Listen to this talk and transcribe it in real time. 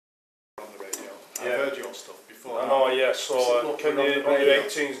I've heard your stuff before. I know, yeah, so can you, on the under radio.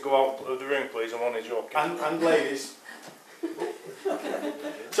 18s go out of the room please, I'm only joking. And ladies.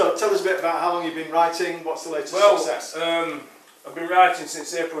 So tell us a bit about how long you've been writing, what's the latest success? I've been writing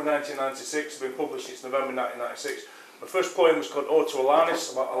since April 1996, I've been published since November 1996. My first poem was called Ode to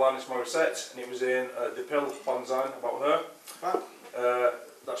Alanis, about Alanis Morissette, and it was in the Pill fanzine about her. Wow.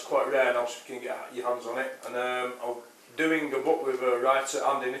 That's quite rare now, so you can get your hands on it. And I'm doing a book with a writer,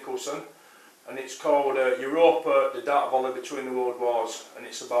 Andy Nicholson, and it's called Europa, the Dark Valley Between the World Wars, and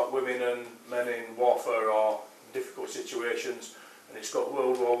it's about women and men in warfare or difficult situations, and it's got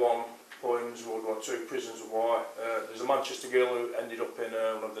World War I poems, World War II, prisoners of war. There's a Manchester girl who ended up in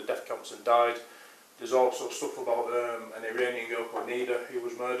one of the death camps and died. There's also stuff about an Iranian girl called Nida who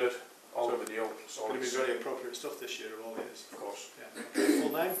was murdered. All over the old. It's going to be very appropriate stuff this year of all years. Of course. Yeah.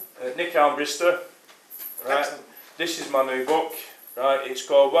 Full name? Nick Armbrister. Right. Excellent. This is my new book. Right. It's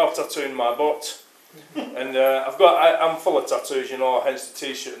called Well Tattooing My Butt. And I'm full of tattoos, you know, hence the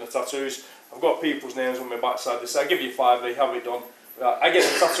t-shirt and the tattoos. I've got people's names on my backside. They say, I'll give you £5, they have it done. Right. I get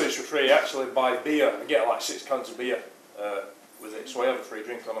the tattoos for free. I actually buy beer. I get like 6 cans of beer with it, so I have a free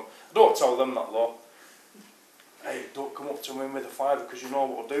drink on them. I don't tell them that though. Hey, don't come up to me with a £5 because you know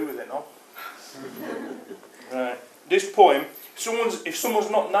what I'll do with it now. Right. This poem, if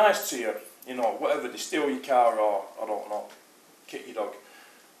someone's not nice to you, you know, whatever, they steal your car or, I don't know, kick your dog,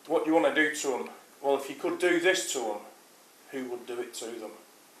 what do you want to do to them? Well, if you could do this to them, who would do it to them?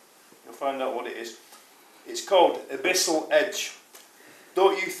 You'll find out what it is. It's called Abyssal Edge.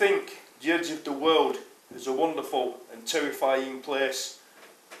 Don't you think the edge of the world is a wonderful and terrifying place?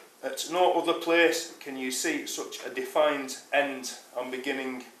 At no other place can you see such a defined end and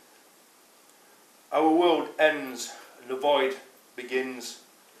beginning. Our world ends and the void begins.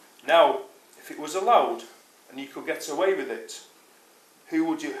 Now, if it was allowed and you could get away with it, who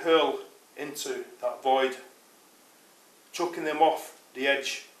would you hurl into that void? Chucking them off the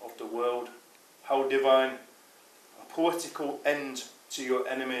edge of the world. How divine. A poetical end to your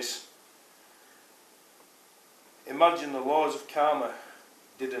enemies. Imagine the laws of karma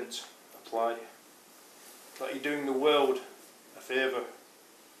didn't apply, that you're doing the world a favour.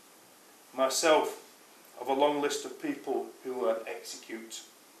 Myself, I have a long list of people who I'd execute.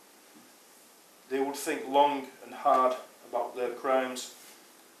 They would think long and hard about their crimes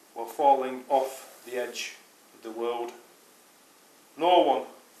while falling off the edge of the world. No one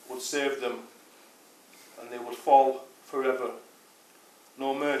would save them and they would fall forever.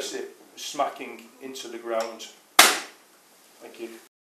 No mercy smacking into the ground. Thank you.